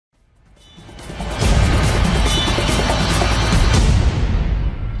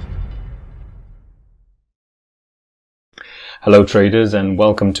Hello traders, and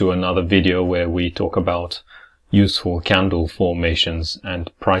welcome to another video where we talk about useful candle formations and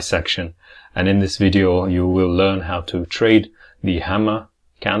price action. And in this video you will learn how to trade the hammer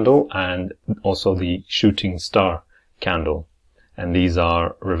candle and also the shooting star candle. And these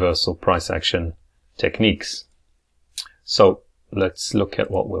are reversal price action techniques. So let's look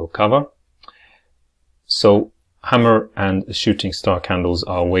at what we'll cover. So hammer and shooting star candles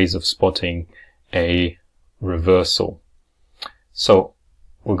are ways of spotting a reversal. So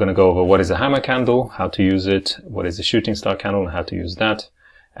we're going to go over what is a hammer candle, how to use it, what is a shooting star candle and how to use that,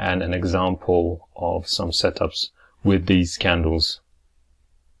 and an example of some setups with these candles.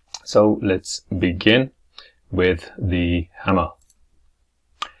 So let's begin with the hammer.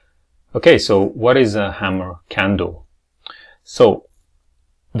 Okay, so what is a hammer candle? So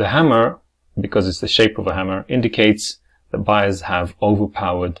the hammer, because it's the shape of a hammer, indicates that buyers have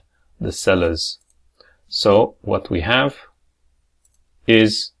overpowered the sellers. So what we have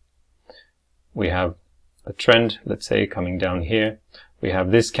is we have a trend, let's say, coming down here. We have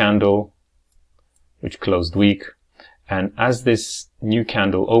this candle which closed weak, and as this new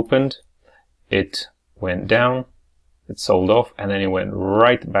candle opened, it went down, it sold off, and then it went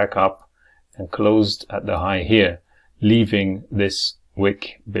right back up and closed at the high here, leaving this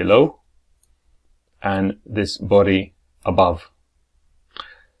wick below and this body above.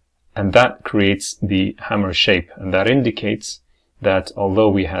 And that creates the hammer shape, and that indicates that although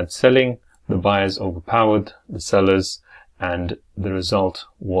we had selling, the buyers overpowered the sellers and the result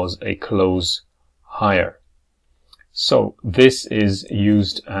was a close higher. So this is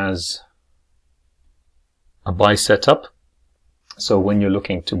used as a buy setup. So when you're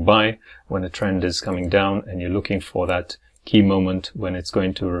looking to buy, when a trend is coming down and you're looking for that key moment when it's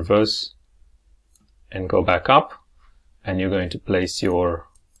going to reverse and go back up, and you're going to place your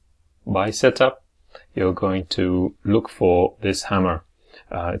buy setup, you're going to look for this hammer.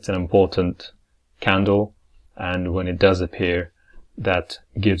 It's an important candle, and when it does appear, that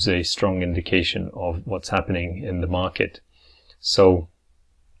gives a strong indication of what's happening in the market. So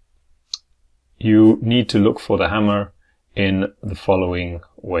you need to look for the hammer in the following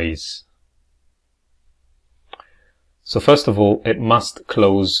ways. So first of all, it must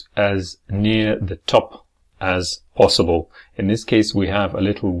close as near the top as possible. In this case, we have a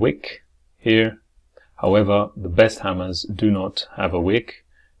little wick here. However, the best hammers do not have a wick,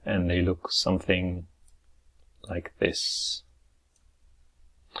 and they look something like this.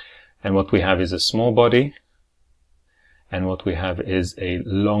 And what we have is a small body, and what we have is a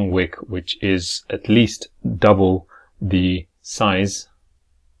long wick, which is at least double the size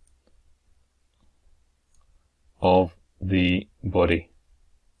of the body.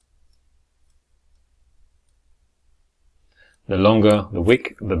 The longer the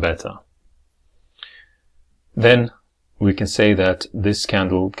wick, the better. Then we can say that this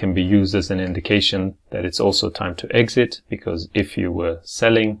candle can be used as an indication that it's also time to exit, because if you were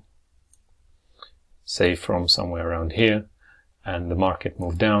selling, say from somewhere around here, and the market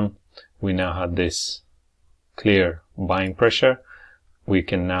moved down, we now had this clear buying pressure. We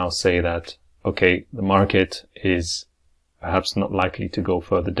can now say that, okay, the market is perhaps not likely to go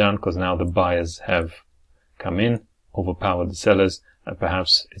further down because now the buyers have come in, overpowered the sellers, and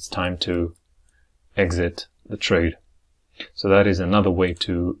perhaps it's time to exit the trade. So that is another way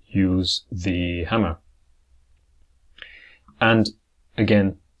to use the hammer. And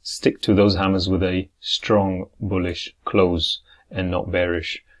again, stick to those hammers with a strong bullish close and not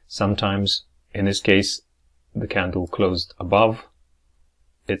bearish. Sometimes, in this case, the candle closed above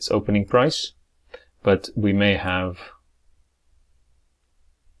its opening price, but we may have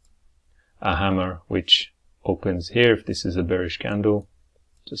a hammer which opens here, if this is a bearish candle,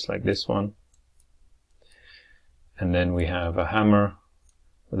 just like this one. And then we have a hammer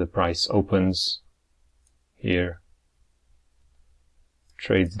where the price opens here,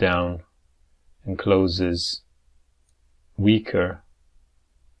 trades down and closes weaker.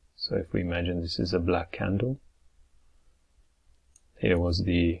 So if we imagine this is a black candle, here was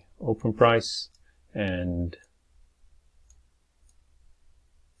the open price and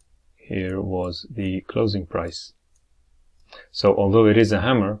here was the closing price. So although it is a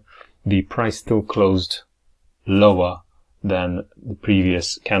hammer, the price still closed lower than the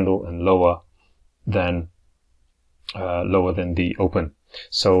previous candle and lower than the open.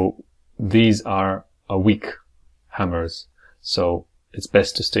 So these are weak hammers. So it's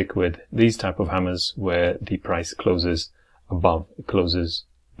best to stick with these type of hammers where the price closes above, it closes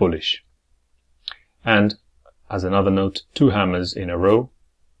bullish. And as another note, two hammers in a row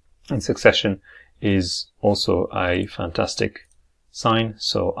in succession is also a fantastic sign.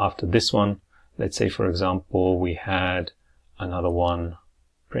 So after this one, let's say for example we had another one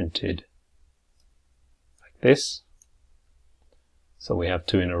printed like this. So we have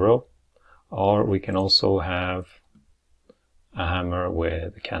 2 in a row. Or we can also have a hammer where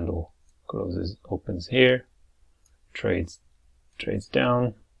the candle closes, opens here, trades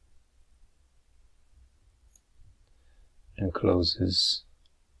down, and closes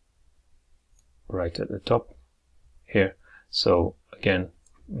right at the top here. So again,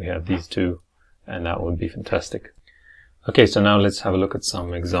 we have these 2, and that would be fantastic. Okay, so now let's have a look at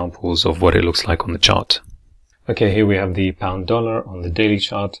some examples of what it looks like on the chart. Okay, here we have the pound dollar on the daily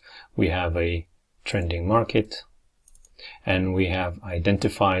chart. We have a trending market, and we have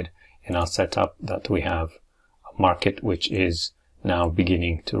identified in our setup that we have a market which is now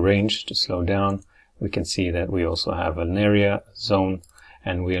beginning to range, to slow down. We can see that we also have an area, a zone,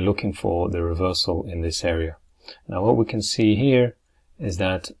 and we are looking for the reversal in this area. Now what we can see here is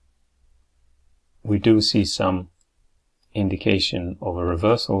that we do see some indication of a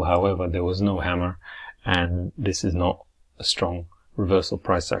reversal. However, there was no hammer, and this is not a strong reversal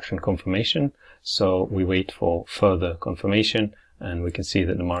price action confirmation. So we wait for further confirmation, and we can see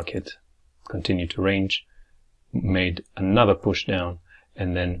that the market continued to range, made another push down,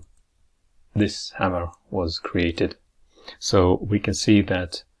 and then this hammer was created. So we can see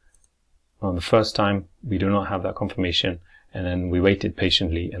that on the first time we do not have that confirmation, and then we waited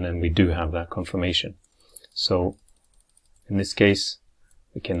patiently, and then we do have that confirmation. So in this case,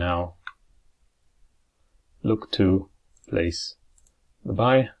 we can now look to place the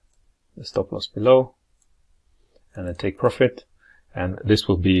buy, the stop loss below, and then take profit, and this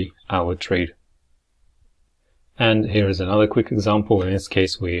will be our trade. And here is another quick example. In this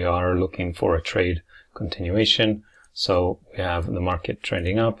case, we are looking for a trade continuation. So we have the market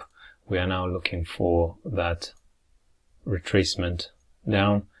trending up. We are now looking for that retracement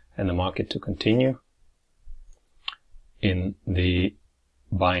down and the market to continue in the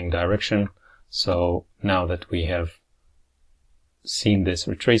buying direction. So now that we have seen this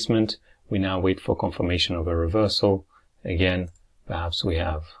retracement, we now wait for confirmation of a reversal. Again, perhaps we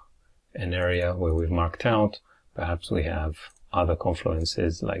have an area where we've marked out. Perhaps we have other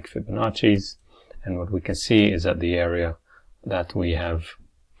confluences like Fibonacci's. And what we can see is that the area that we have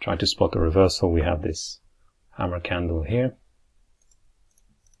tried to spot a reversal, we have this hammer candle here,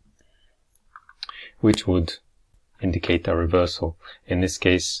 which would indicate a reversal. In this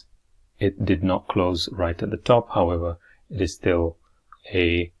case, it did not close right at the top. However, it is still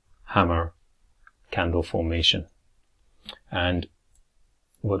a hammer candle formation. And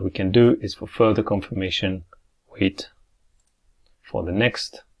what we can do is, for further confirmation, wait for the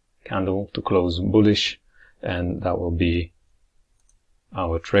next candle to close bullish, and that will be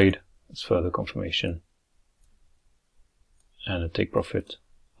our trade. It's further confirmation and a take profit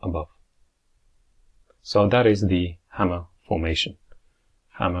above. So that is the hammer formation,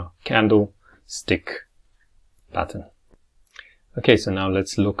 hammer candle stick pattern. Okay, so now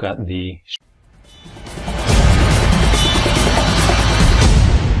let's look at the